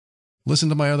Listen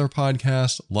to my other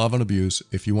podcast, Love and Abuse,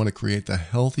 if you want to create the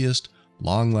healthiest,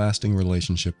 long-lasting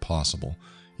relationship possible.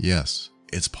 Yes,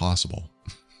 it's possible.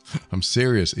 I'm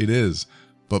serious, it is.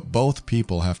 But both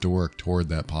people have to work toward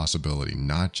that possibility,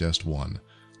 not just one.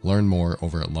 Learn more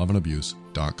over at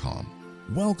loveandabuse.com.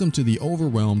 Welcome to the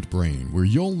Overwhelmed Brain, where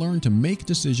you'll learn to make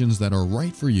decisions that are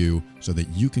right for you so that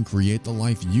you can create the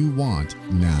life you want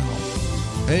now.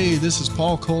 Hey, this is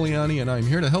Paul Coliani, and I'm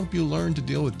here to help you learn to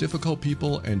deal with difficult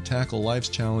people and tackle life's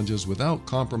challenges without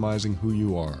compromising who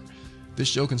you are. This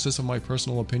show consists of my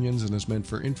personal opinions and is meant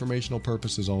for informational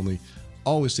purposes only.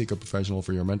 Always seek a professional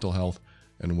for your mental health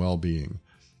and well-being.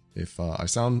 If I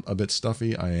sound a bit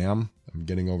stuffy, I am. I'm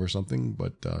getting over something,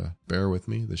 but bear with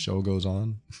me. The show goes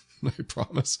on. I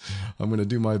promise. I'm going to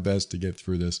do my best to get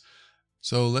through this.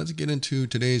 So let's get into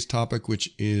today's topic, which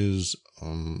is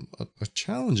a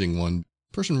challenging one.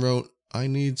 Person wrote, I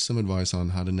need some advice on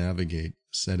how to navigate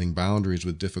setting boundaries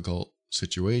with difficult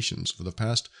situations. For the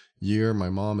past year, my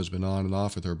mom has been on and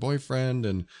off with her boyfriend,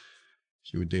 and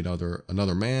she would date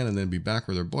another man and then be back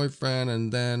with her boyfriend.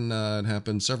 And then it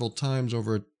happened several times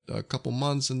over a couple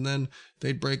months, and then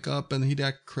they'd break up and he'd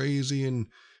act crazy and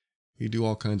he'd do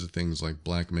all kinds of things like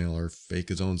blackmail her, fake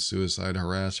his own suicide,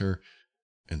 harass her.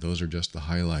 And those are just the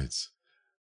highlights.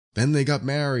 Then they got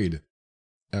married.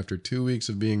 After 2 weeks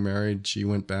of being married, she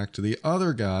went back to the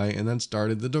other guy and then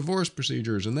started the divorce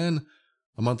procedures. And then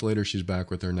a month later, she's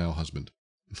back with her now husband.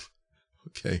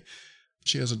 Okay.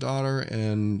 She has a daughter,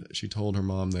 and she told her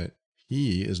mom that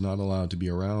he is not allowed to be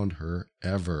around her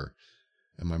ever.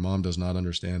 And my mom does not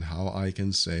understand how I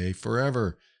can say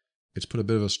forever. It's put a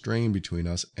bit of a strain between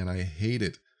us, and I hate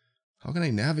it. How can I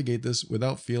navigate this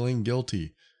without feeling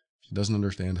guilty? She doesn't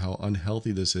understand how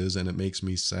unhealthy this is, and it makes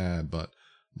me sad, but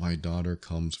my daughter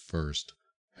comes first.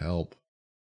 Help.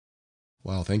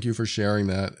 Wow, thank you for sharing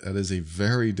that. That is a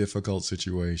very difficult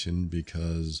situation,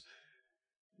 because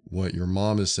what your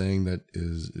mom is saying that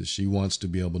is she wants to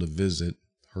be able to visit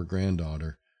her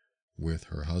granddaughter with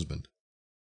her husband.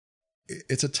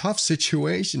 It's a tough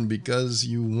situation because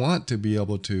you want to be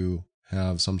able to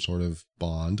have some sort of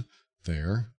bond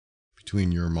there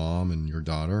between your mom and your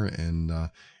daughter. And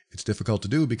it's difficult to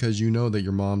do because you know that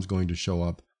your mom's going to show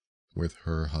up with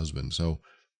her husband. So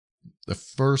the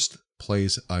first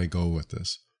place I go with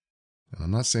this, and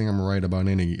I'm not saying I'm right about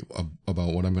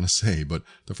what I'm going to say, but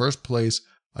the first place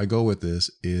I go with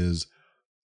this is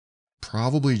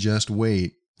probably just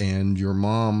wait, and your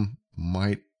mom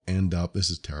might end up, this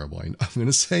is terrible, I'm going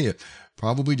to say it,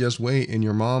 probably just wait, and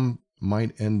your mom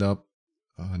might end up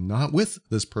not with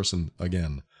this person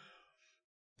again.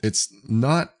 It's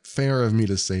not fair of me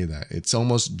to say that. It's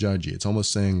almost judgy. It's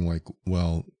almost saying like,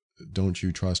 well, don't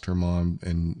you trust her mom?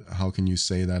 And how can you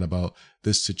say that about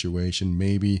this situation?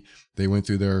 Maybe they went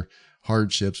through their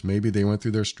hardships. Maybe they went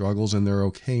through their struggles and they're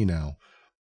okay now.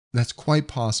 That's quite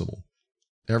possible.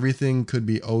 Everything could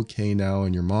be okay now,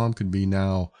 and your mom could be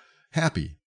now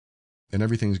happy and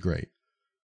everything's great.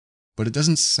 But it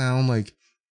doesn't sound like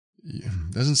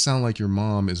your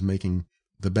mom is making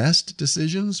the best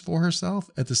decisions for herself.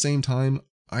 At the same time,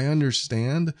 I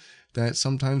understand that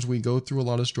sometimes we go through a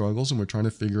lot of struggles and we're trying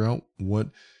to figure out what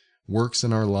works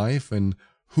in our life and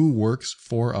who works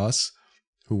for us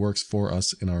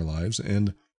in our lives.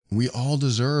 And we all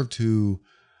deserve to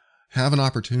have an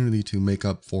opportunity to make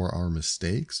up for our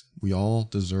mistakes. We all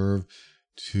deserve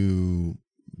to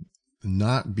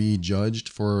not be judged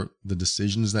for the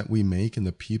decisions that we make and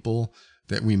the people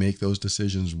that we make those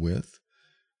decisions with.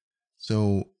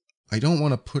 So I don't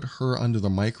want to put her under the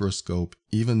microscope,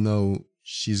 even though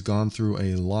she's gone through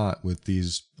a lot with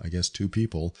these, I guess, two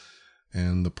people.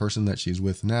 And the person that she's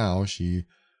with now, she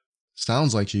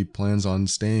sounds like she plans on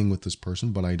staying with this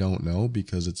person, but I don't know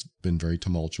because it's been very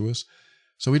tumultuous.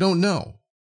 So we don't know.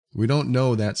 We don't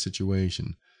know that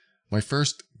situation. My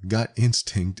first gut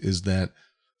instinct is that,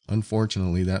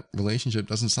 unfortunately, that relationship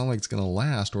doesn't sound like it's going to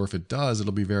last, or if it does,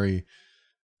 it'll be very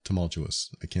tumultuous.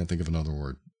 I can't think of another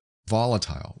word.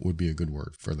 Volatile would be a good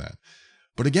word for that.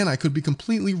 But again, I could be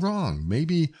completely wrong.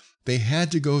 Maybe they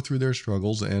had to go through their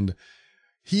struggles and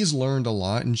he's learned a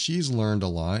lot and she's learned a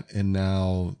lot, and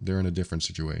now they're in a different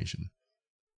situation.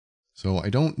 So I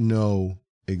don't know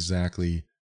exactly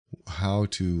how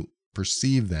to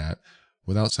perceive that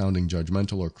without sounding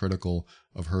judgmental or critical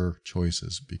of her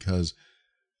choices. Because,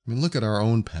 I mean, look at our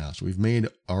own past. We've made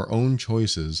our own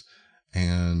choices,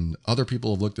 and other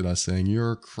people have looked at us saying,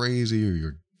 you're crazy, or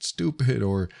you're stupid,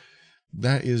 or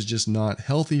that is just not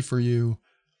healthy for you.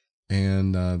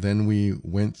 And then we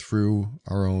went through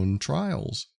our own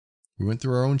trials. We went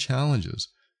through our own challenges.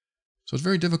 So it's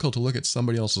very difficult to look at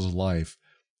somebody else's life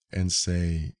and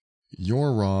say,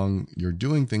 you're wrong. You're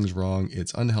doing things wrong.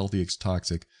 It's unhealthy. It's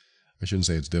toxic. I shouldn't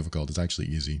say it's difficult. It's actually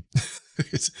easy.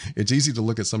 It's easy to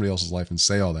look at somebody else's life and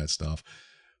say all that stuff,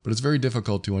 but it's very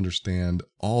difficult to understand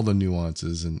all the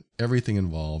nuances and everything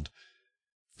involved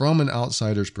from an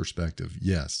outsider's perspective.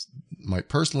 Yes,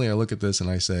 personally, I look at this and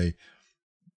I say,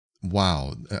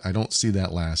 wow, I don't see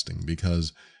that lasting,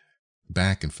 because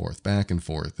back and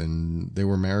forth, and they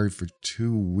were married for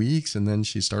 2 weeks and then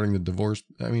she's starting the divorce.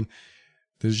 I mean,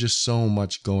 there's just so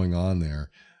much going on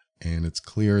there. And it's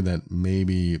clear that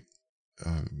maybe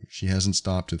she hasn't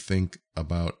stopped to think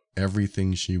about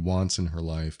everything she wants in her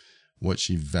life, what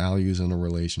she values in a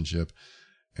relationship,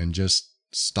 and just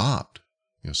stopped.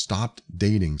 Stopped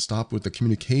dating, stopped with the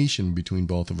communication between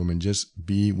both of them, and just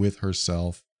be with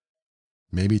herself.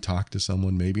 Maybe talk to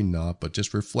someone, maybe not, but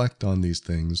just reflect on these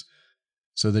things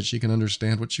so that she can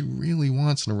understand what she really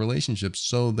wants in a relationship,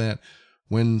 so that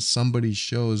when somebody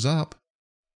shows up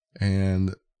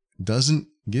and doesn't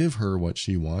give her what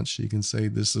she wants, she can say,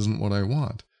 this isn't what I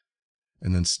want,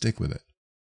 and then stick with it.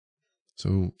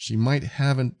 So she might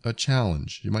have a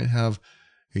challenge. She might have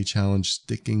a challenge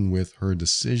sticking with her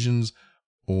decisions,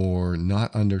 or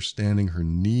not understanding her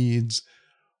needs,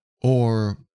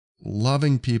 or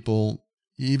loving people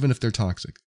even if they're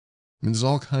toxic. I mean, there's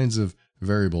all kinds of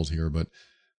variables here, but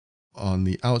on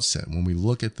the outset, when we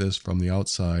look at this from the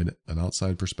outside, an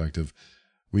outside perspective,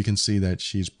 we can see that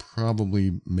she's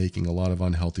probably making a lot of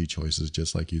unhealthy choices,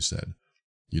 just like you said.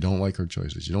 You don't like her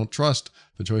choices. You don't trust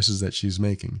the choices that she's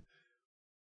making.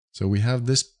 So we have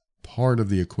this part of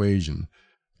the equation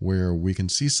where we can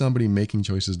see somebody making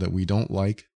choices that we don't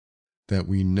like, that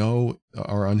we know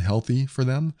are unhealthy for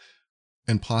them,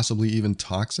 and possibly even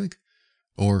toxic,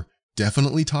 or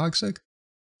definitely toxic.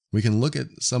 We can look at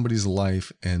somebody's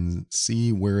life and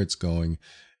see where it's going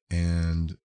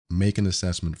and make an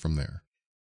assessment from there.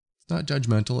 It's not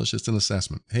judgmental, it's just an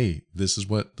assessment. Hey, this is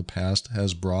what the past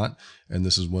has brought, and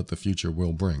this is what the future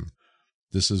will bring.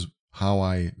 This is how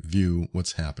I view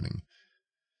what's happening.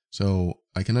 So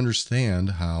I can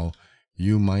understand how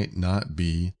you might not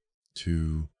be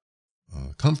too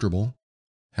comfortable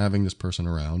having this person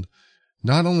around,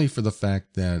 not only for the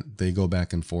fact that they go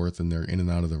back and forth and they're in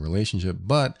and out of the relationship,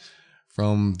 but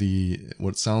from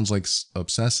what sounds like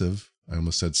obsessive, I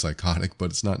almost said psychotic,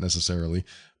 but it's not necessarily,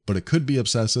 but it could be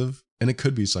obsessive and it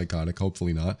could be psychotic,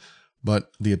 hopefully not,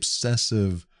 but the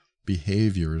obsessive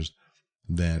behaviors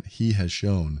that he has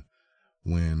shown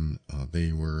when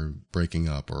they were breaking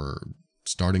up or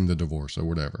starting the divorce or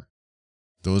whatever.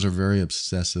 Those are very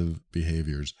obsessive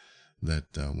behaviors that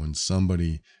when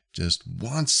somebody just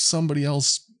wants somebody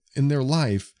else in their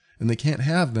life and they can't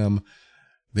have them,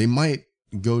 they might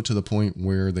go to the point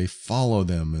where they follow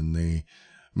them and they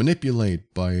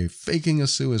manipulate by faking a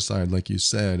suicide, like you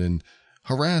said, and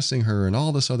harassing her and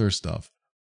all this other stuff.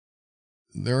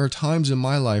 There are times in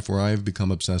my life where I've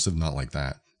become obsessive, not like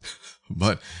that,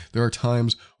 but there are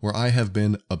times where I have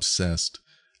been obsessed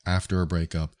after a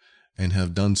breakup and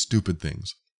have done stupid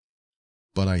things.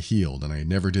 But I healed and I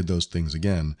never did those things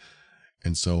again.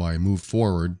 And so I moved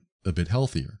forward a bit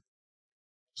healthier.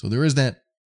 So there is that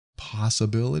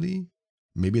possibility.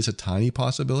 Maybe it's a tiny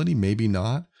possibility, maybe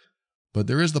not. But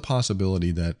there is the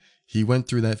possibility that he went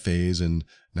through that phase and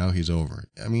now he's over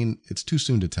it. I mean, it's too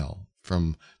soon to tell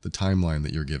from the timeline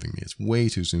that you're giving me. It's way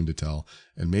too soon to tell,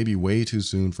 and maybe way too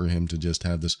soon for him to just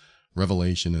have this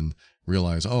revelation and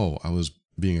realize, oh, I was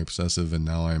being obsessive and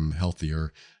now I'm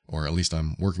healthier, or at least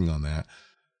I'm working on that.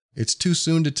 It's too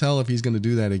soon to tell if he's going to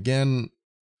do that again,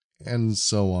 and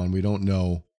so on. We don't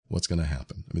know what's going to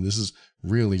happen. I mean, this is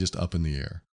really just up in the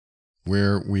air.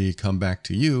 Where we come back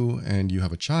to you and you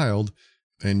have a child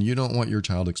and you don't want your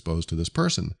child exposed to this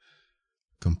person.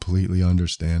 Completely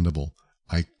understandable.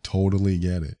 I totally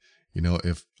get it.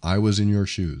 If I was in your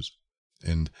shoes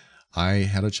and I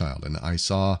had a child and I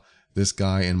saw this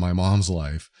guy in my mom's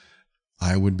life,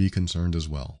 I would be concerned as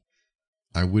well.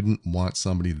 I wouldn't want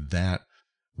somebody that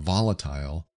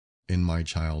volatile in my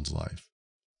child's life.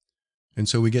 And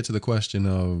so we get to the question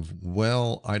of,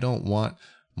 well, I don't want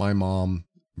my mom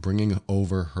bringing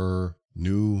over her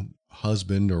new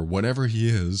husband or whatever he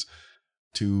is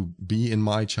to be in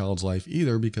my child's life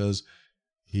either, because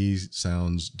he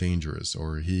sounds dangerous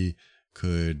or he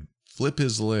could flip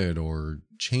his lid or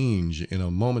change in a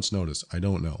moment's notice. I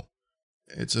don't know.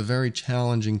 It's a very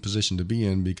challenging position to be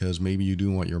in, because maybe you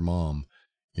do want your mom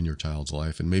in your child's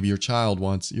life, and maybe your child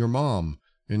wants your mom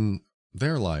in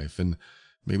their life, and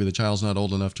maybe the child's not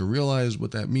old enough to realize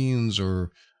what that means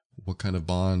or what kind of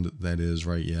bond that is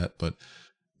right yet. But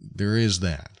there is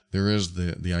that. There is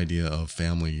the idea of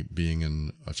family being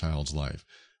in a child's life.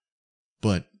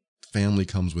 But family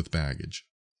comes with baggage.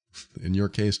 In your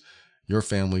case, your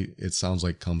family, it sounds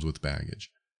like, comes with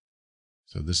baggage.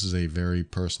 So this is a very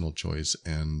personal choice.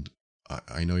 And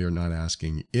I know you're not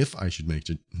asking if I should make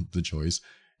the choice.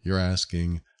 You're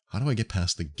asking, how do I get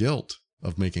past the guilt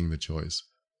of making the choice?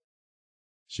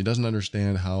 She doesn't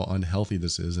understand how unhealthy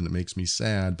this is, and it makes me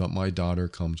sad, but my daughter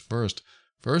comes first.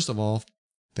 First of all,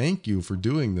 thank you for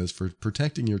doing this, for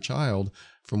protecting your child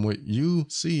from what you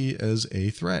see as a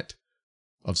threat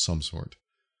of some sort.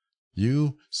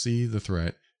 You see the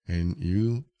threat, and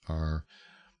you are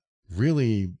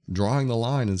really drawing the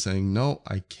line and saying, no,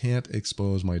 I can't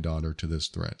expose my daughter to this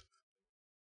threat.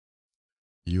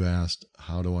 You asked,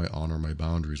 how do I honor my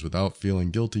boundaries without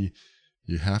feeling guilty?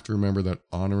 You have to remember that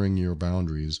honoring your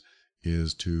boundaries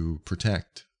is to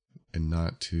protect and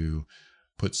not to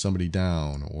put somebody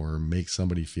down or make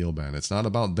somebody feel bad. It's not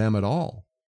about them at all.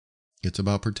 It's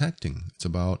about protecting. It's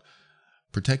about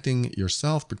protecting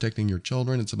yourself, protecting your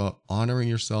children. It's about honoring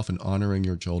yourself and honoring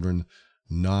your children,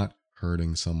 not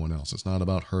hurting someone else. It's not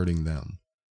about hurting them.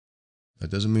 That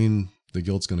doesn't mean the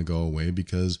guilt's going to go away,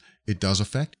 because it does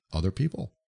affect other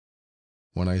people.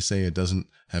 When I say it doesn't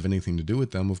have anything to do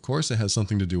with them, of course it has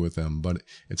something to do with them, but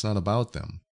it's not about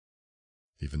them,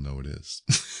 even though it is.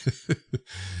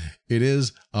 It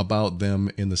is about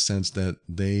them in the sense that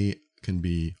they can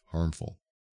be harmful,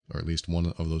 or at least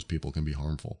one of those people can be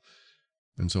harmful.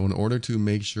 And so in order to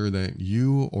make sure that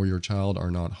you or your child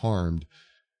are not harmed,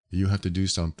 you have to do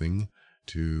something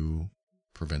to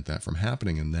prevent that from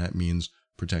happening. And that means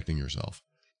protecting yourself.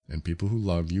 And people who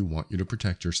love you want you to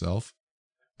protect yourself,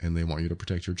 and they want you to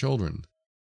protect your children.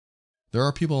 There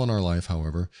are people in our life,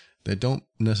 however, that don't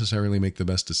necessarily make the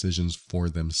best decisions for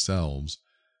themselves.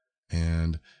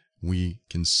 And we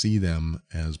can see them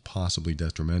as possibly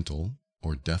detrimental,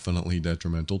 or definitely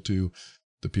detrimental to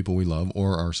the people we love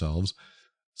or ourselves.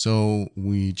 So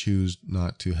we choose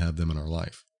not to have them in our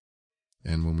life.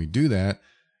 And when we do that,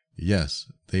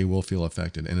 yes, they will feel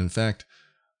affected. And in fact,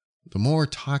 the more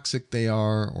toxic they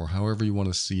are, or however you want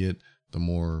to see it, the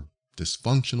more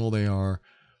dysfunctional they are,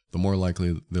 the more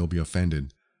likely they'll be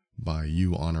offended by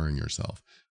you honoring yourself.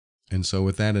 And so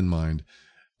with that in mind,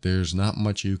 there's not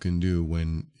much you can do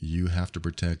when you have to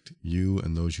protect you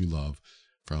and those you love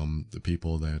from the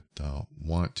people that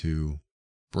want to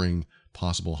bring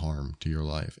possible harm to your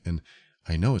life. And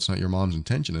I know it's not your mom's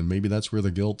intention, and maybe that's where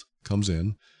the guilt comes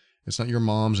in. It's not your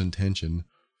mom's intention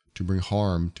to bring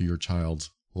harm to your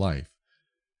child's life.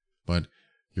 But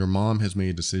your mom has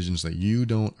made decisions that you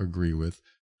don't agree with,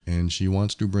 and she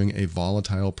wants to bring a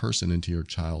volatile person into your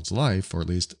child's life, or at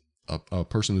least a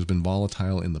person who's been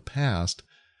volatile in the past,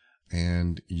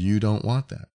 and you don't want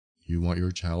that. You want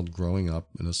your child growing up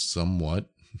in a somewhat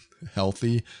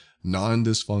healthy,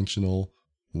 non-dysfunctional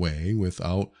way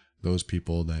without those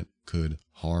people that could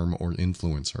harm or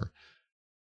influence her.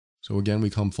 So again, we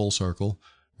come full circle.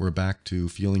 We're back to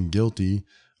feeling guilty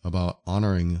about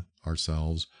honoring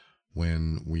ourselves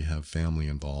when we have family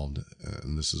involved.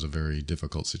 And this is a very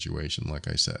difficult situation, like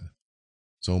I said.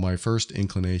 So my first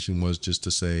inclination was just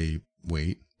to say,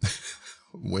 wait,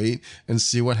 wait and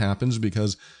see what happens,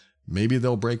 because maybe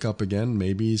they'll break up again.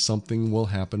 Maybe something will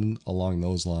happen along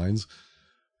those lines.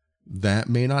 That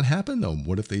may not happen though.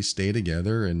 What if they stay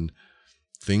together and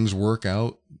things work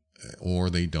out, or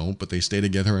they don't, but they stay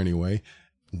together anyway?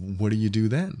 What do you do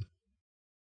then?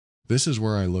 This is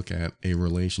where I look at a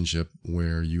relationship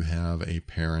where you have a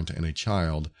parent and a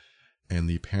child, and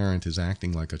the parent is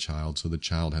acting like a child, so the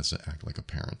child has to act like a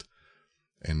parent.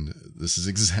 And this is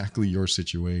exactly your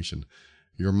situation.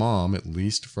 Your mom, at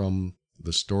least from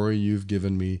the story you've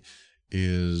given me,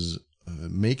 is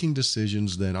making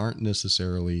decisions that aren't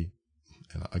necessarily,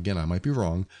 and again, I might be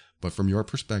wrong, but from your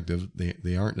perspective,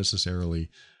 they aren't necessarily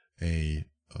a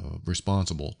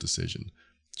responsible decision.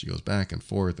 She goes back and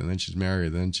forth, and then she's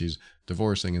married, and then she's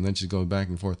divorcing, and then she's going back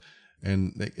and forth.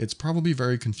 And it's probably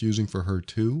very confusing for her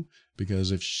too,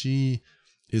 because if she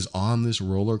is on this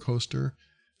roller coaster,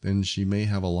 then she may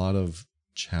have a lot of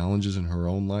challenges in her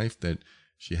own life that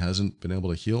she hasn't been able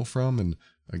to heal from. And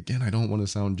again, I don't want to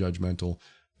sound judgmental,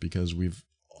 because we've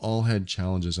all had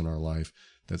challenges in our life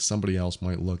that somebody else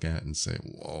might look at and say,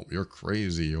 whoa, you're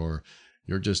crazy, or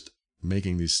you're just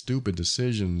making these stupid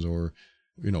decisions, or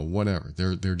whatever.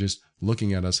 They're just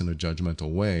looking at us in a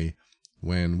judgmental way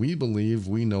when we believe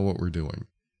we know what we're doing.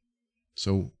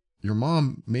 So your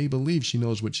mom may believe she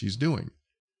knows what she's doing.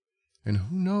 And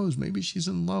who knows, maybe she's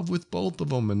in love with both of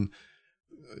them, and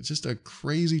it's just a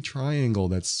crazy triangle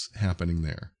that's happening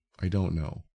there. I don't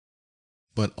know.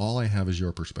 But all I have is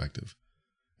your perspective.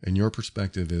 And your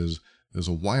perspective is, there's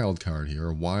a wild card here,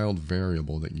 a wild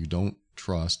variable that you don't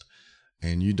trust,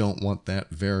 and you don't want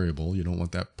that variable, you don't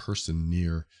want that person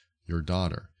near your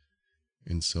daughter.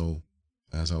 And so,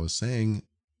 as I was saying,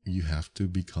 you have to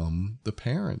become the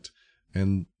parent.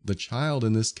 And the child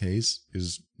in this case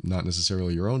is not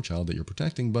necessarily your own child that you're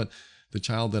protecting, but the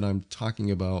child that I'm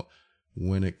talking about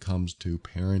when it comes to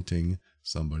parenting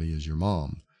somebody is your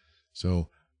mom. So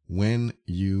when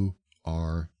you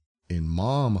are in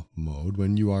mom mode,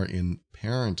 when you are in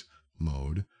parent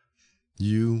mode,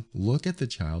 you look at the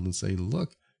child and say,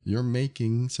 look, you're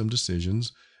making some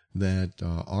decisions that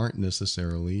aren't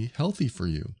necessarily healthy for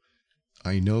you.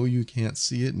 I know you can't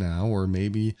see it now, or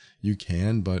maybe you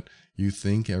can, but you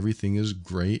think everything is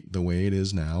great the way it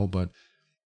is now. But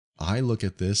I look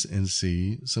at this and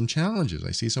see some challenges. I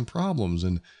see some problems.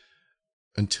 And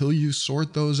until you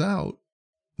sort those out,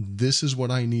 this is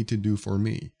what I need to do for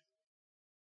me.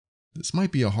 This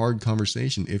might be a hard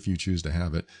conversation, if you choose to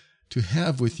have it, to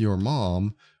have with your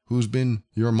mom, who's been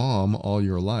your mom all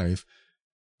your life,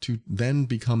 to then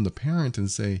become the parent and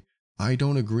say, I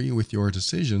don't agree with your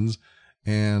decisions,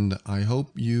 and I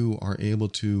hope you are able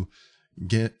to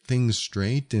get things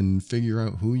straight and figure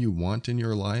out who you want in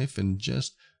your life and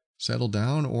just settle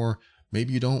down. Or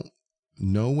maybe you don't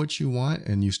know what you want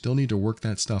and you still need to work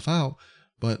that stuff out.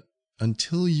 But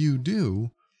until you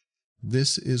do,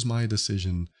 this is my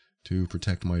decision to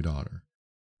protect my daughter.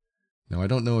 Now, I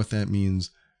don't know if that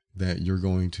means that you're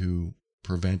going to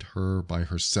prevent her by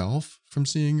herself from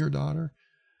seeing your daughter,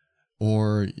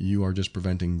 or you are just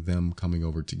preventing them coming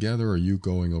over together, or you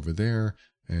going over there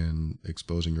and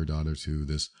exposing your daughter to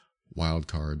this wild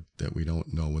card that we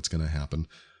don't know what's going to happen.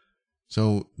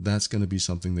 So that's going to be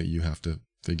something that you have to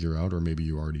figure out, or maybe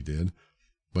you already did.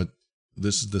 But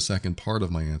this is the second part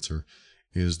of my answer,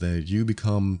 is that you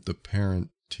become the parent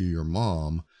to your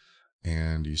mom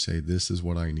and you say, this is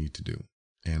what I need to do.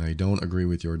 And I don't agree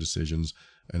with your decisions.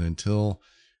 And until,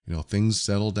 things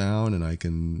settle down and I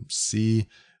can see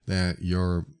that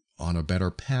you're on a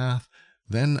better path,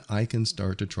 then I can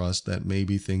start to trust that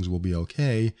maybe things will be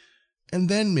okay. And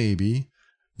then maybe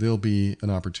there'll be an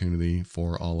opportunity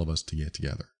for all of us to get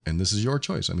together. And this is your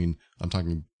choice. I mean, I'm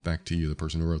talking back to you, the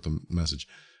person who wrote the message.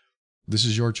 This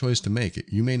is your choice to make.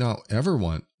 You may not ever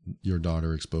want your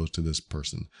daughter exposed to this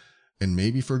person. And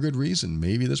maybe for good reason.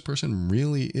 Maybe this person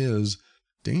really is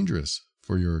dangerous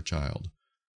for your child.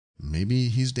 Maybe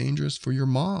he's dangerous for your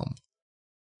mom.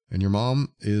 And your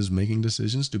mom is making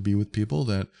decisions to be with people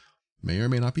that may or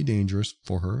may not be dangerous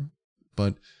for her.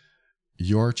 But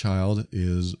your child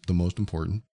is the most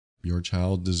important. Your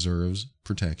child deserves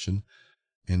protection.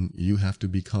 And you have to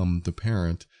become the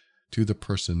parent to the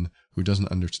person who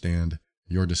doesn't understand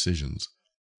your decisions.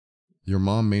 Your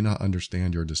mom may not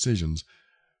understand your decisions,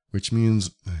 which means,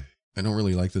 I don't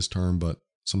really like this term, but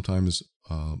sometimes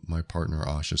my partner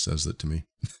Asha says it to me.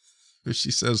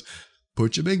 She says,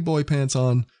 put your big boy pants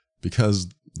on, because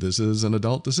this is an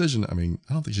adult decision. I mean,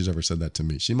 I don't think she's ever said that to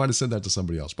me. She might have said that to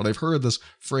somebody else, but I've heard this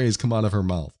phrase come out of her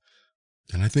mouth.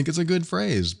 And I think it's a good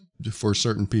phrase for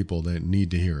certain people that need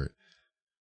to hear it.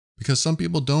 Because some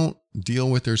people don't deal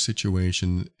with their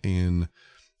situation in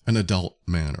an adult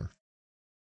manner.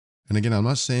 And again, I'm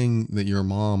not saying that your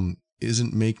mom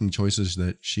isn't making choices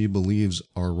that she believes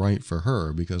are right for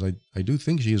her, because I do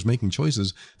think she is making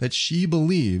choices that she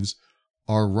believes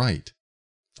are right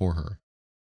for her,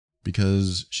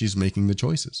 because she's making the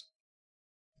choices.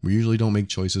 We usually don't make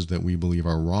choices that we believe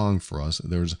are wrong for us.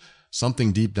 There's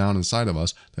something deep down inside of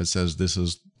us that says, this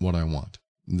is what I want,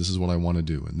 and this is what I want to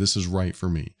do, and this is right for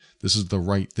me. This is the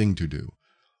right thing to do.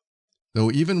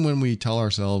 Though even when we tell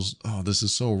ourselves, oh, this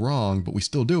is so wrong, but we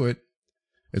still do it,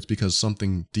 it's because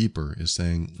something deeper is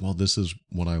saying, well, this is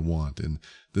what I want, and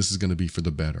this is going to be for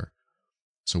the better.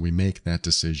 So we make that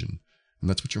decision. And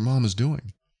that's what your mom is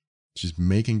doing. She's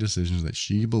making decisions that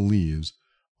she believes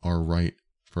are right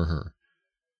for her.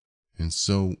 And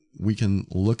so we can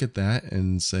look at that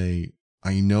and say,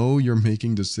 I know you're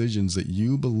making decisions that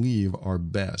you believe are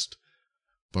best,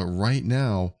 but right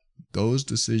now, those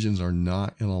decisions are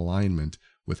not in alignment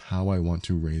with how I want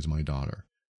to raise my daughter.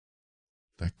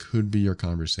 That could be your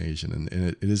conversation. And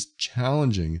it is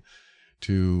challenging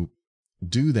to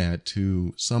do that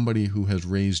to somebody who has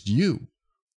raised you.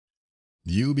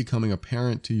 You becoming a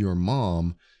parent to your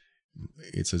mom,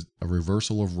 it's a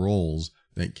reversal of roles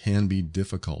that can be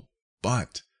difficult.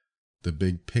 But the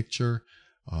big picture,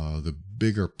 the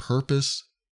bigger purpose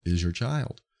is your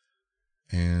child.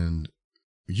 And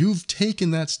you've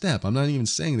taken that step. I'm not even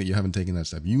saying that you haven't taken that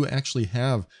step. You actually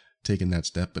have taken that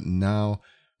step, but now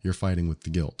you're fighting with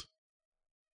the guilt.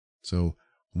 So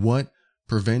what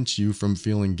prevents you from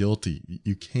feeling guilty?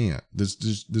 You can't.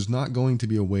 There's not going to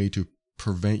be a way to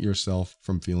prevent yourself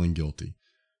from feeling guilty.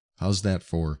 How's that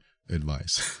for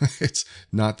advice? It's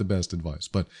not the best advice,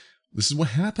 but This is what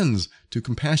happens to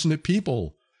compassionate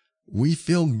people. We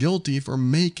feel guilty for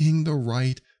making the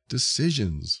right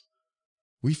decisions.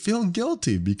 We feel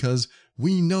guilty because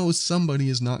we know somebody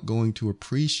is not going to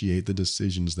appreciate the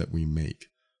decisions that we make.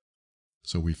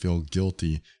 So we feel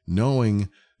guilty knowing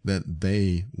that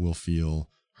they will feel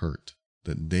hurt,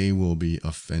 that they will be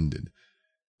offended,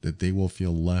 that they will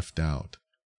feel left out.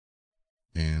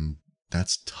 And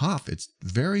that's tough. It's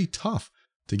very tough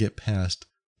to get past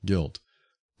guilt.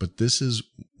 But this is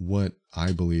what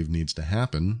I believe needs to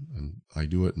happen, and I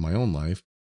do it in my own life,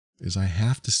 is I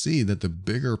have to see that the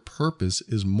bigger purpose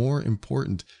is more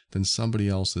important than somebody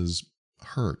else's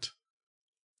hurt.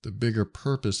 The bigger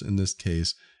purpose in this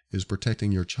case is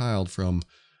protecting your child from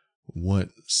what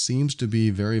seems to be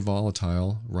very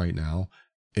volatile right now.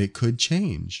 It could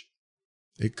change.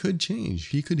 It could change.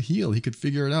 He could heal. He could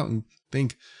figure it out and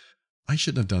think, I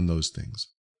shouldn't have done those things.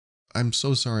 I'm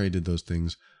so sorry I did those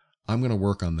things. I'm going to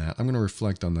work on that. I'm going to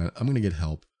reflect on that. I'm going to get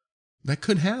help. That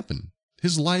could happen.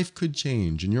 His life could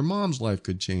change, and your mom's life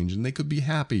could change, and they could be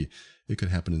happy. It could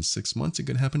happen in 6 months. It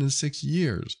could happen in 6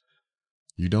 years.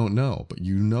 You don't know, but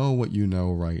you know what you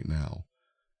know right now.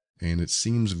 And it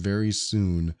seems very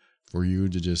soon for you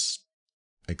to just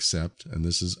accept, and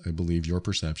this is, I believe, your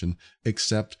perception,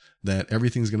 accept that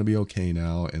everything's going to be okay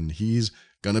now, and he's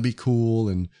going to be cool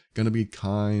and going to be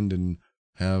kind and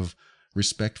have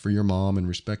respect for your mom and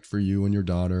respect for you and your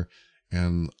daughter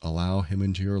and allow him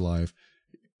into your life.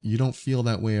 You don't feel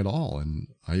that way at all. And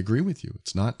I agree with you.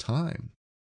 It's not time.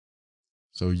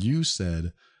 So you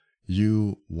said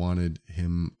you wanted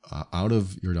him out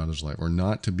of your daughter's life, or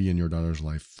not to be in your daughter's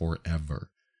life forever.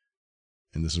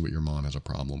 And this is what your mom has a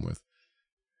problem with.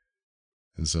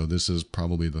 And so this is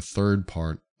probably the third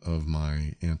part of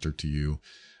my answer to you,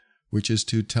 which is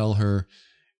to tell her,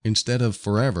 instead of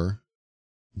forever,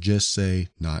 just say,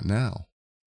 not now.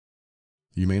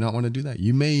 You may not want to do that.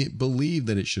 You may believe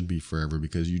that it should be forever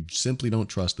because you simply don't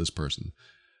trust this person.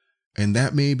 And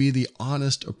that may be the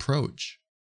honest approach.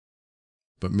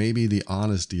 But maybe the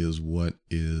honesty is what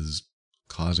is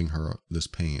causing her this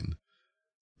pain.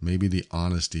 Maybe the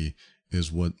honesty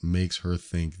is what makes her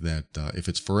think that if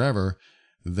it's forever,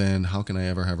 then how can I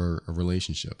ever have a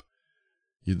relationship?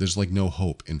 There's like no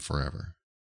hope in forever.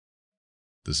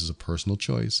 This is a personal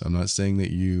choice. I'm not saying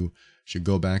that you should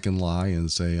go back and lie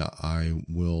and say, I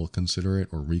will consider it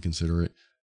or reconsider it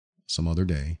some other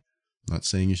day. I'm not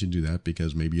saying you should do that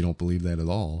because maybe you don't believe that at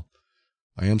all.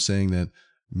 I am saying that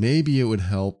maybe it would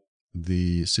help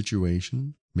the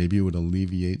situation. Maybe it would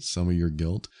alleviate some of your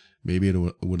guilt. Maybe it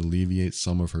would alleviate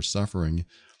some of her suffering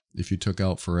if you took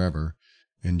out forever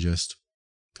and just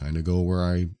kind of go where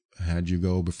I had you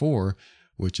go before,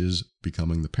 which is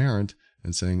becoming the parent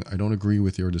and saying, I don't agree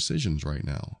with your decisions right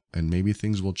now. And maybe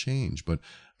things will change, but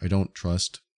I don't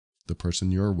trust the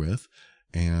person you're with.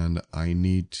 And I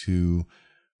need to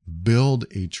build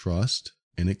a trust.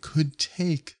 And it could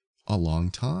take a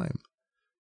long time.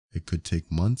 It could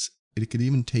take months. It could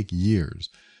even take years.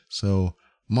 So,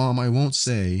 Mom, I won't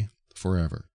say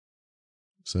forever.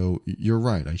 So you're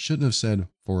right. I shouldn't have said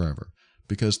forever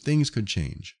because things could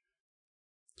change.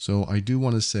 So I do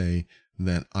want to say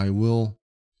that I will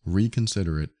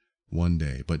reconsider it one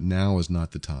day, but now is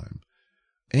not the time.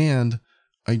 And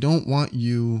I don't want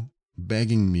you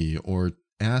begging me or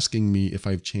asking me if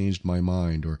I've changed my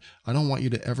mind, or I don't want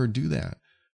you to ever do that.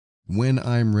 When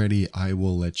I'm ready, I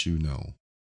will let you know.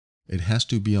 It has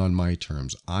to be on my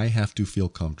terms. I have to feel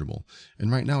comfortable.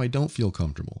 And right now I don't feel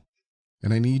comfortable.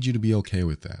 And I need you to be okay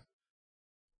with that.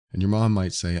 And your mom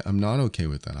might say, I'm not okay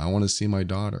with that. I want to see my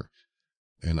daughter.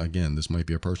 And again, this might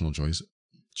be a personal choice.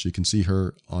 She can see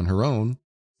her on her own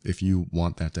if you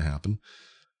want that to happen,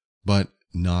 but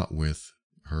not with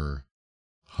her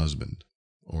husband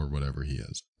or whatever he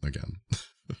is. Again,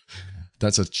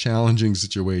 that's a challenging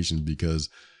situation because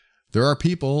there are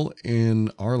people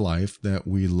in our life that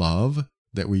we love,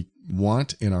 that we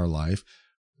want in our life,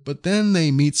 but then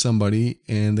they meet somebody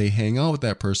and they hang out with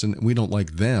that person and we don't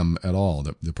like them at all,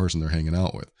 the person they're hanging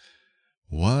out with.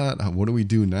 What do we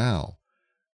do now?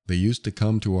 They used to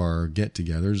come to our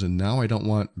get-togethers, and now I don't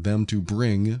want them to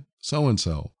bring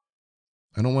so-and-so.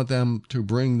 I don't want them to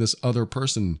bring this other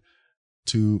person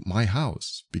to my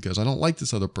house because I don't like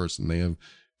this other person. They have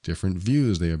different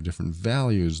views. They have different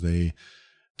values. They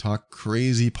talk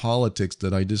crazy politics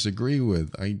that I disagree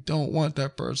with. I don't want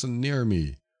that person near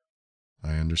me.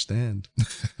 I understand.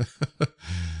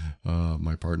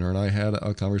 My partner and I had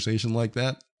a conversation like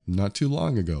that not too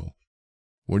long ago.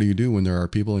 What do you do when there are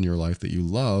people in your life that you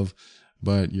love,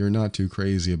 but you're not too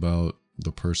crazy about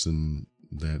the person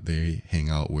that they hang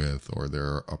out with or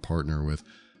they're a partner with?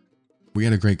 We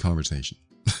had a great conversation.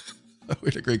 We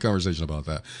had a great conversation about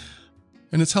that.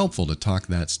 And it's helpful to talk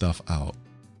that stuff out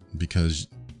because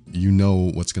you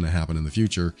know what's going to happen in the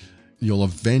future. You'll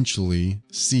eventually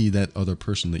see that other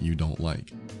person that you don't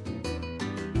like.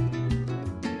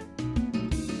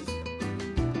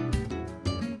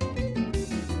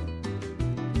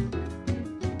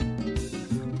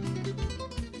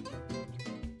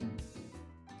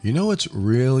 You know what's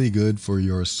really good for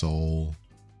your soul?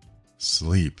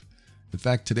 Sleep. In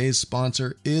fact, today's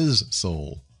sponsor is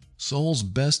Soul. Soul's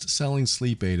best-selling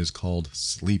sleep aid is called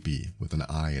Sleepy, with an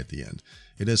I at the end.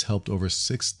 It has helped over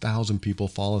 6,000 people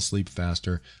fall asleep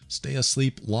faster, stay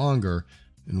asleep longer,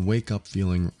 and wake up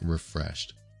feeling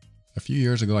refreshed. A few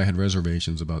years ago, I had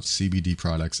reservations about CBD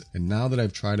products, and now that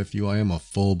I've tried a few, I am a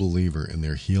full believer in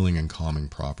their healing and calming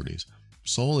properties.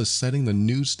 Soul is setting the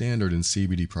new standard in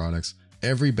CBD products.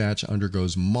 Every batch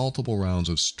undergoes multiple rounds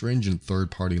of stringent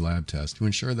third-party lab tests to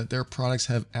ensure that their products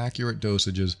have accurate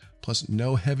dosages, plus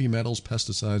no heavy metals,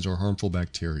 pesticides, or harmful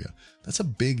bacteria. That's a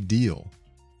big deal.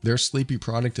 Their Sleepy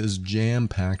product is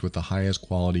jam-packed with the highest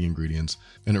quality ingredients,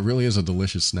 and it really is a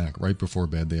delicious snack right before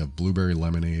bed. They have blueberry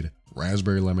lemonade,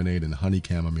 raspberry lemonade, and honey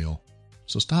chamomile.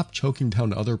 So stop choking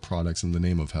down other products in the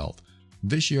name of health.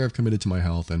 This year I've committed to my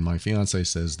health, and my fiance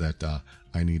says that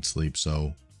I need sleep,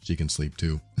 so she can sleep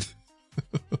too.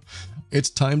 It's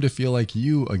time to feel like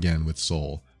you again with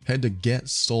Soul. Head to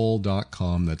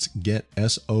getsoul.com, that's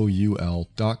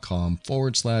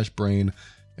getsoul.com/brain,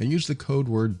 and use the code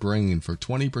word BRAIN for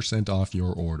 20% off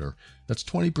your order. That's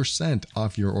 20%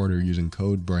 off your order using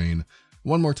code BRAIN.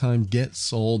 One more time,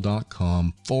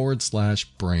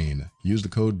 getsoul.com/brain. Use the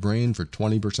code BRAIN for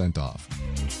 20% off.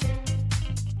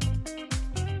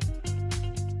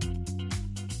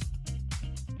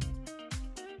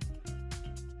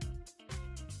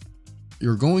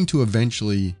 You're going to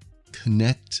eventually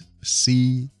connect,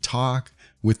 see, talk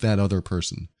with that other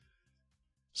person.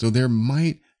 So there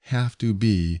might have to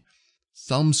be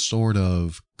some sort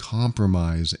of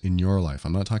compromise in your life.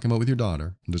 I'm not talking about with your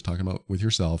daughter. I'm just talking about with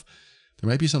yourself. There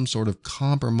might be some sort of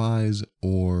compromise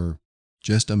or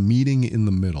just a meeting in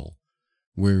the middle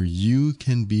where you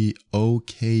can be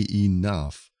okay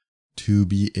enough to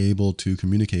be able to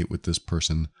communicate with this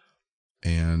person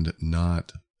and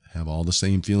not have all the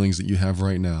same feelings that you have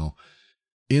right now,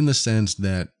 in the sense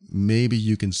that maybe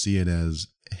you can see it as,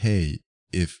 hey,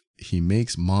 if he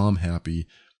makes mom happy,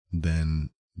 then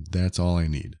that's all I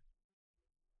need.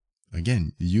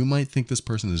 Again, you might think this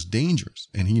person is dangerous,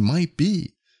 and he might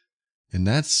be. And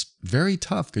that's very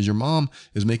tough because your mom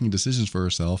is making decisions for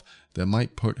herself that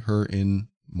might put her in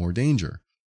more danger.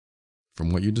 From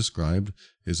what you described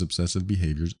is obsessive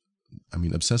behaviors. I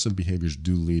mean, obsessive behaviors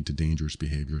do lead to dangerous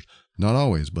behaviors. Not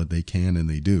always, but they can and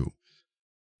they do.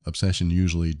 Obsession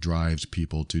usually drives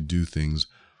people to do things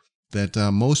that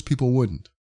most people wouldn't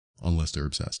unless they're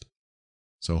obsessed.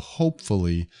 So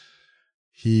hopefully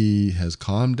he has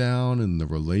calmed down and the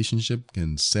relationship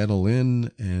can settle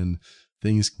in and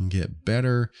things can get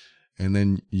better. And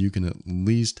then you can at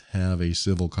least have a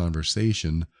civil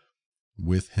conversation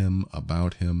with him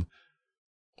about him.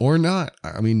 Or not.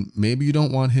 I mean, maybe you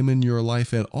don't want him in your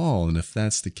life at all. And if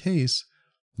that's the case,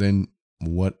 then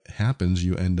what happens?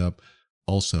 You end up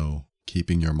also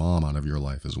keeping your mom out of your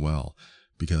life as well.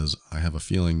 Because I have a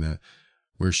feeling that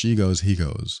where she goes, he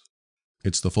goes.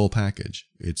 It's the full package.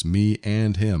 It's me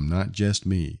and him, not just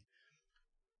me.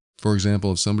 For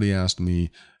example, if somebody asked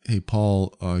me, hey,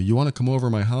 Paul, you want to come over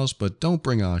to my house, but don't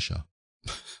bring Asha.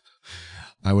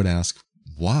 I would ask,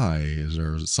 why? Is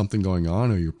there something going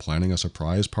on? Are you planning a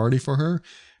surprise party for her?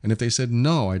 And if they said,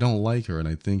 no, I don't like her and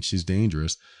I think she's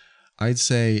dangerous, I'd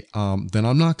say, then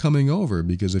I'm not coming over,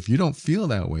 because if you don't feel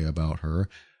that way about her,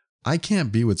 I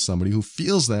can't be with somebody who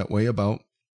feels that way about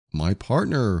my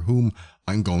partner, whom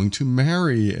I'm going to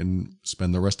marry and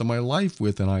spend the rest of my life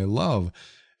with and I love.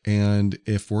 And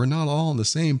if we're not all on the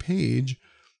same page,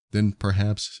 then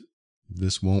perhaps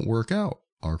this won't work out.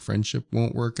 Our friendship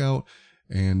won't work out.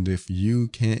 And if you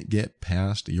can't get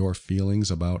past your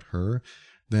feelings about her,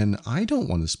 then I don't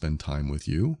want to spend time with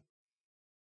you.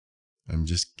 I'm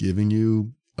just giving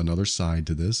you another side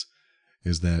to this,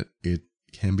 is that it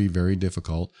can be very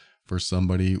difficult for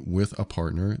somebody with a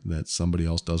partner that somebody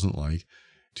else doesn't like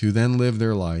to then live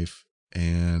their life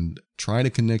and try to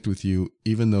connect with you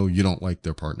even though you don't like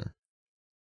their partner.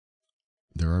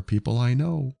 There are people I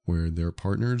know where their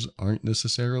partners aren't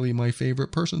necessarily my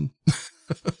favorite person.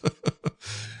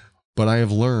 But I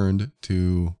have learned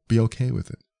to be okay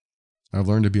with it. I've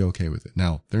learned to be okay with it.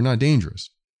 Now, they're not dangerous.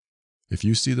 If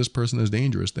you see this person as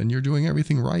dangerous, then you're doing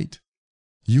everything right.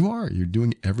 You're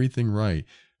doing everything right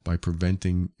by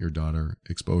preventing your daughter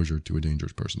exposure to a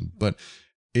dangerous person. But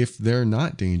If they're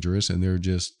not dangerous and they're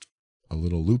just a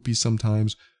little loopy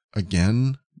sometimes,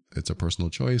 again, it's a personal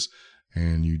choice.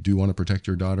 And you do want to protect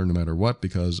your daughter no matter what,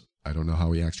 because I don't know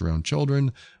how he acts around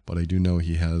children, but I do know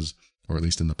he has, or at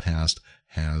least in the past,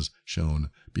 has shown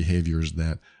behaviors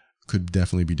that could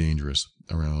definitely be dangerous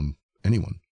around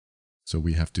anyone. So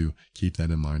we have to keep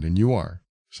that in mind, and you are.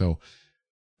 So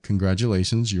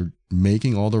congratulations, you're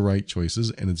making all the right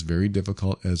choices, and it's very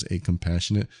difficult as a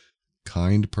compassionate,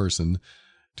 kind person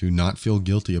to not feel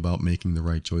guilty about making the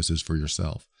right choices for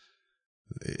yourself.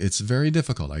 It's very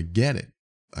difficult. I get it.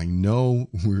 I know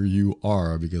where you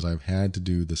are because I've had to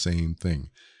do the same thing.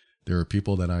 There are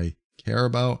people that I care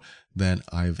about that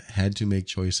I've had to make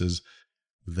choices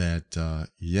that,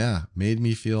 made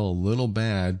me feel a little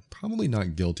bad. Probably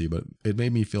not guilty, but it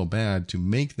made me feel bad to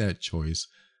make that choice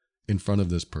in front of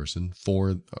this person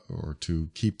or to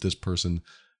keep this person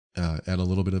at a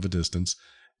little bit of a distance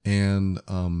and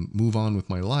move on with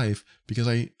my life because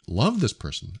I love this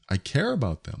person. I care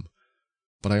about them.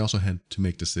 But I also had to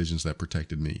make decisions that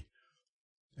protected me.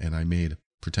 And I made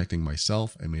protecting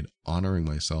myself, I made honoring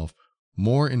myself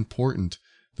more important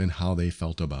than how they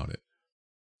felt about it.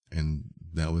 And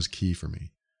that was key for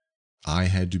me. I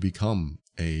had to become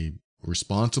a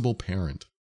responsible parent,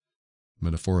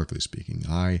 metaphorically speaking.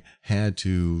 I had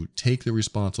to take the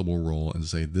responsible role and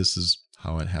say, this is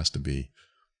how it has to be.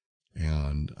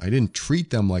 And I didn't treat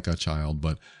them like a child,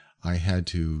 but I had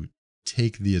to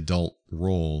take the adult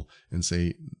role and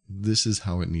say, this is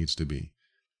how it needs to be.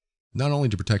 Not only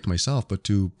to protect myself, but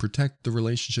to protect the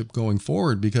relationship going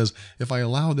forward. Because if I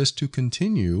allow this to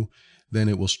continue, then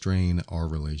it will strain our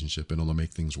relationship and it'll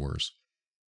make things worse.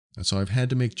 And so I've had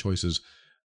to make choices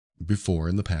before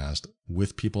in the past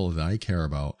with people that I care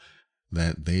about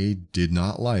that they did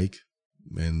not like,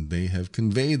 and they have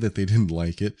conveyed that they didn't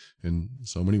like it in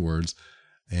so many words.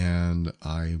 And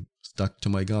I stuck to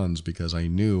my guns because I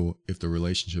knew if the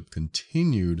relationship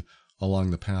continued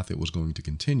along the path it was going to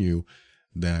continue,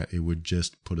 that it would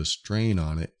just put a strain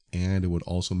on it, and it would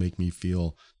also make me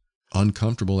feel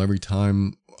uncomfortable every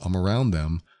time I'm around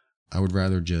them. I would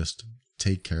rather just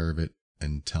take care of it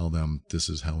and tell them this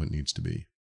is how it needs to be.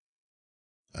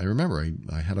 I remember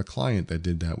I had a client that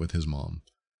did that with his mom.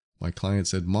 My client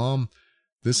said, "Mom,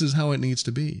 this is how it needs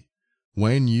to be.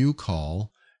 When you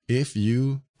call, if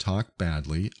you talk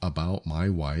badly about my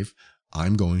wife,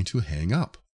 I'm going to hang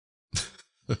up."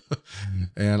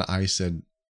 And I said,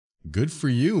 "Good for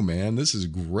you, man. This is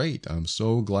great. I'm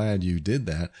so glad you did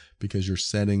that because you're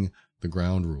setting the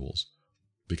ground rules.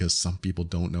 Because some people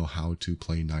don't know how to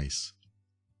play nice.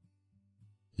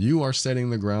 You are setting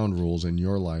the ground rules in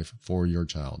your life for your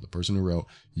child." The person who wrote,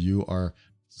 you are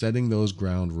setting those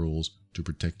ground rules to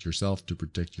protect yourself, to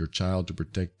protect your child, to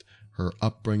protect her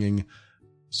upbringing,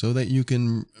 so that you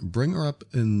can bring her up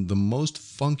in the most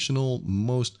functional,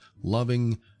 most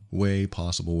loving way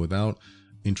possible without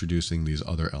introducing these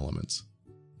other elements.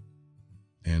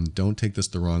 And don't take this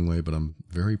the wrong way, but I'm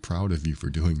very proud of you for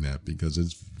doing that because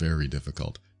it's very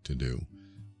difficult to do.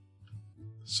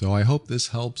 So I hope this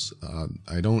helps.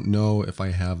 I don't know if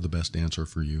I have the best answer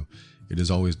for you. It is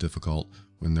always difficult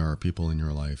when there are people in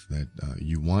your life that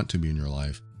you want to be in your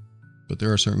life, but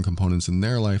there are certain components in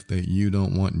their life that you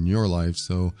don't want in your life,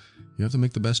 so you have to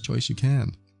make the best choice you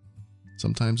can.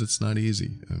 Sometimes it's not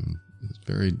easy, and it's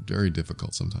very, very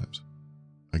difficult sometimes.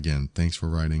 Again, thanks for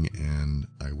writing, and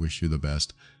I wish you the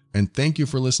best. And thank you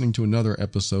for listening to another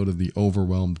episode of The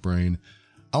Overwhelmed Brain.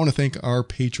 I want to thank our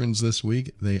patrons this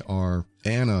week. They are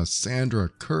Anna, Sandra,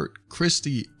 Kurt,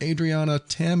 Christy, Adriana,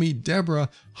 Tammy, Deborah,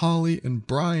 Holly, and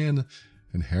Brian,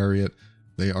 and Harriet.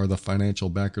 They are the financial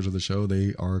backers of the show.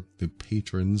 They are the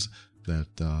patrons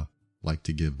that like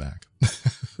to give back.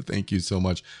 Thank you so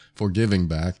much for giving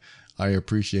back. I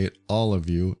appreciate all of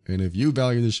you. And if you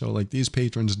value the show like these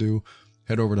patrons do,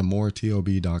 head over to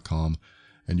moretob.com,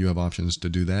 and you have options to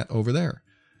do that over there.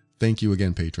 Thank you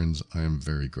again, patrons. I am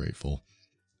very grateful.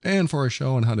 And for a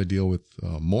show on how to deal with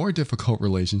more difficult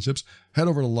relationships, head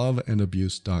over to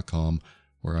loveandabuse.com,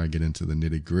 where I get into the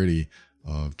nitty-gritty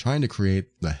of trying to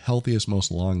create the healthiest, most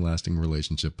long-lasting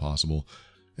relationship possible.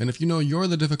 And if you know you're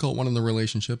the difficult one in the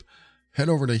relationship, head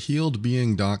over to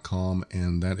healedbeing.com,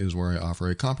 and that is where I offer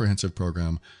a comprehensive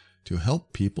program to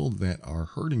help people that are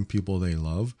hurting people they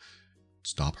love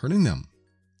stop hurting them.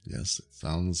 Yes, it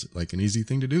sounds like an easy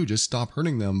thing to do, just stop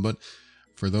hurting them, but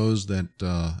for those that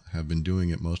have been doing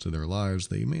it most of their lives,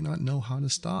 they may not know how to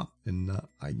stop, and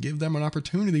I give them an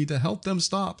opportunity to help them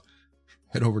stop.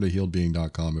 Head over to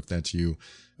healedbeing.com if that's you.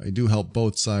 I do help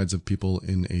both sides of people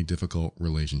in a difficult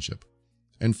relationship.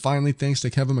 And finally, thanks to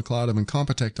Kevin MacLeod of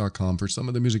Incompetech.com for some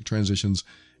of the music transitions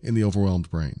in The Overwhelmed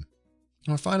Brain.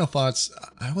 My final thoughts,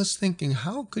 I was thinking,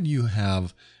 how could you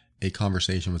have a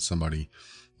conversation with somebody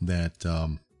that,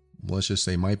 let's just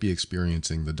say, might be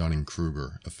experiencing the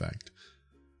Dunning-Kruger effect?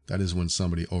 That is when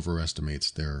somebody overestimates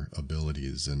their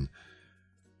abilities. And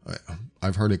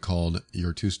I've heard it called,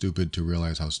 you're too stupid to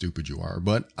realize how stupid you are.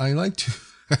 But I like to,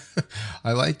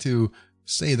 I like to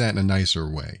say that in a nicer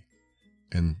way.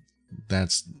 And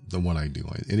that's the one I do.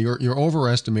 You're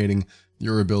overestimating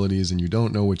your abilities and you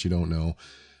don't know what you don't know.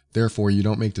 Therefore, you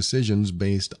don't make decisions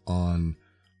based on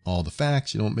all the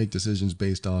facts. You don't make decisions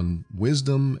based on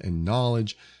wisdom and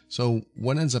knowledge. So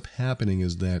what ends up happening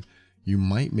is that you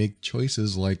might make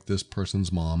choices like this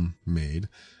person's mom made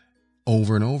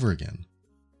over and over again.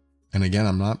 And again,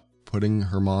 I'm not putting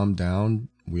her mom down.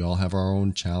 We all have our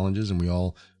own challenges and we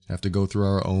all have to go through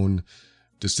our own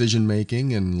decision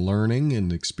making and learning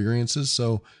and experiences.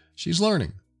 So she's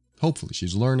learning. Hopefully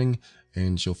she's learning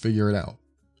and she'll figure it out.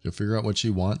 She'll figure out what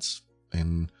she wants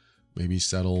and maybe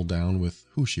settle down with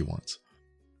who she wants.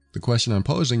 The question I'm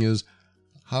posing is,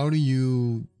 how do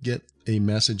you get a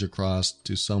message across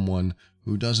to someone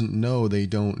who doesn't know they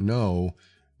don't know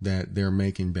that they're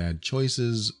making bad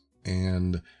choices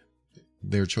and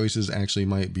their choices actually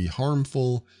might be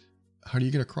harmful? How do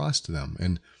you get across to them?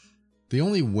 And the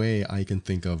only way I can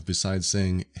think of, besides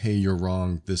saying, hey, you're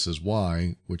wrong, this is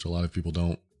why, which a lot of people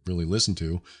don't really listen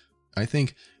to, I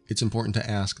think it's important to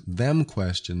ask them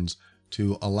questions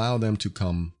to allow them to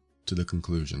come to the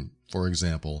conclusion. For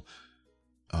example,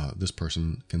 this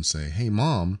person can say, hey,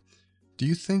 Mom, do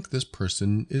you think this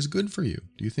person is good for you?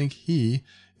 Do you think he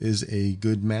is a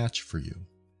good match for you?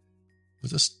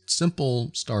 It's a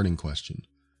simple starting question.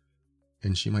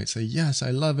 And she might say, yes,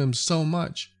 I love him so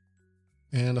much.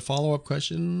 And a follow-up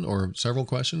question or several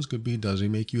questions could be, does he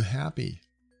make you happy?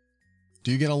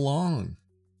 Do you get along?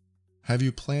 Have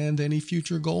you planned any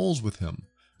future goals with him?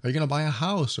 Are you going to buy a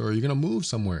house or are you going to move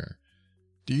somewhere?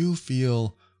 Do you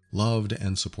feel loved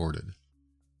and supported?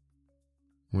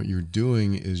 What you're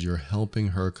doing is you're helping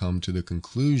her come to the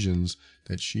conclusions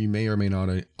that she may or may not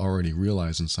already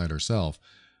realize inside herself.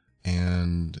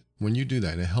 And when you do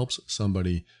that, it helps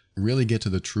somebody really get to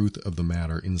the truth of the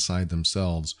matter inside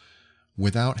themselves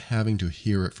without having to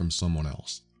hear it from someone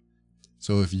else.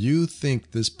 So if you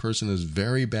think this person is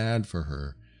very bad for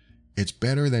her, it's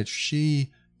better that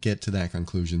she get to that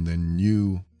conclusion than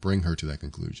you bring her to that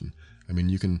conclusion. I mean,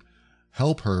 you can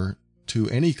help her to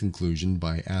any conclusion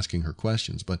by asking her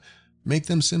questions, but make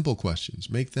them simple questions.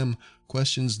 Make them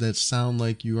questions that sound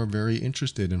like you are very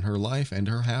interested in her life and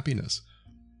her happiness.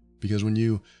 Because when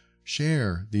you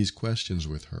share these questions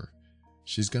with her,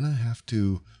 she's going to have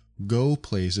to go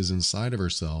places inside of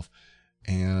herself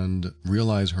and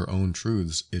realize her own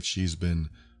truths if she's been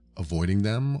avoiding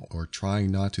them or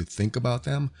trying not to think about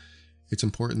them. It's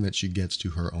important that she gets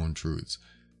to her own truths.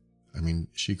 I mean,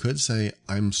 she could say,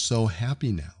 I'm so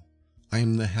happy now. I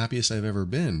am the happiest I've ever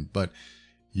been, but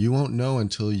you won't know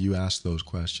until you ask those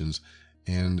questions.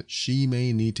 And she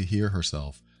may need to hear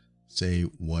herself say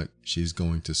what she's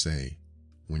going to say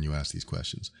when you ask these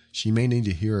questions. She may need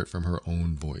to hear it from her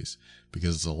own voice,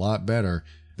 because it's a lot better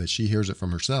that she hears it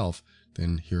from herself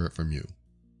than hear it from you.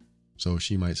 So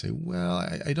she might say, well,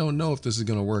 I don't know if this is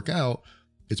going to work out.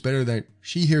 It's better that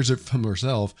she hears it from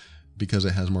herself because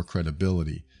it has more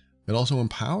credibility. It also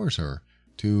empowers her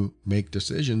to make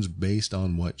decisions based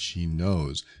on what she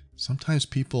knows. Sometimes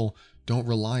people don't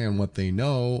rely on what they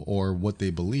know or what they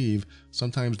believe.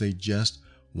 Sometimes they just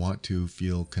want to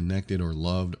feel connected or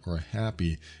loved or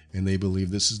happy, and they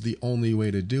believe this is the only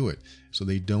way to do it. So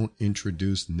they don't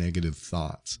introduce negative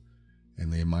thoughts,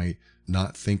 and they might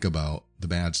not think about the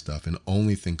bad stuff and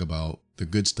only think about the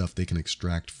good stuff they can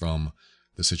extract from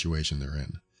the situation they're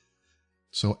in.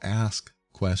 So ask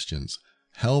questions.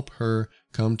 Help her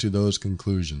come to those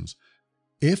conclusions.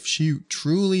 If she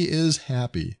truly is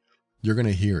happy, you're going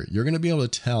to hear it. You're going to be able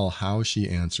to tell how she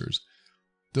answers.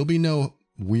 There'll be no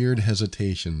weird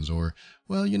hesitations or,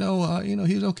 well,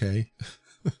 he's okay.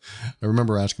 I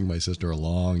remember asking my sister a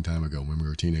long time ago when we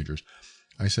were teenagers.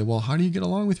 I said, well, how do you get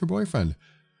along with your boyfriend?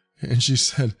 And she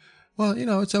said, well,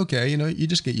 it's okay. You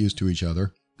just get used to each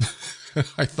other.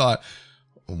 I thought,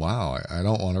 wow, I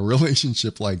don't want a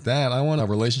relationship like that. I want a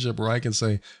relationship where I can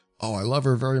say, oh, I love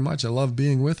her very much. I love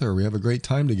being with her. We have a great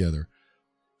time together.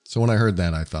 So when I heard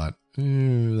that, I thought,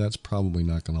 that's probably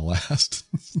not going to last.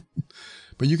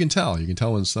 But you can tell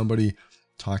when somebody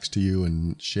talks to you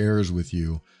and shares with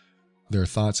you their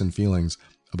thoughts and feelings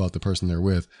about the person they're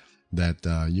with,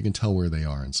 that you can tell where they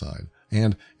are inside.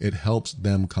 And it helps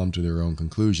them come to their own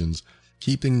conclusions,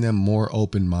 keeping them more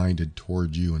open-minded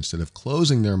toward you instead of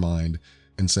closing their mind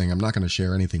and saying, I'm not going to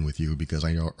share anything with you because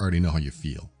I already know how you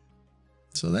feel.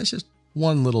 So that's just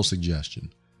one little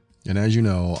suggestion. And as you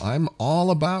know, I'm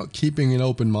all about keeping an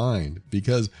open mind,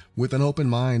 because with an open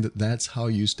mind, that's how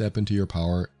you step into your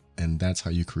power, and that's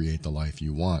how you create the life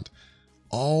you want.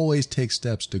 Always take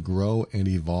steps to grow and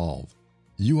evolve.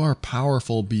 You are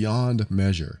powerful beyond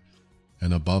measure.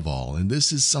 And above all, and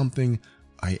this is something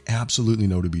I absolutely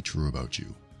know to be true about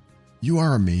you, you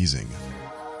are amazing.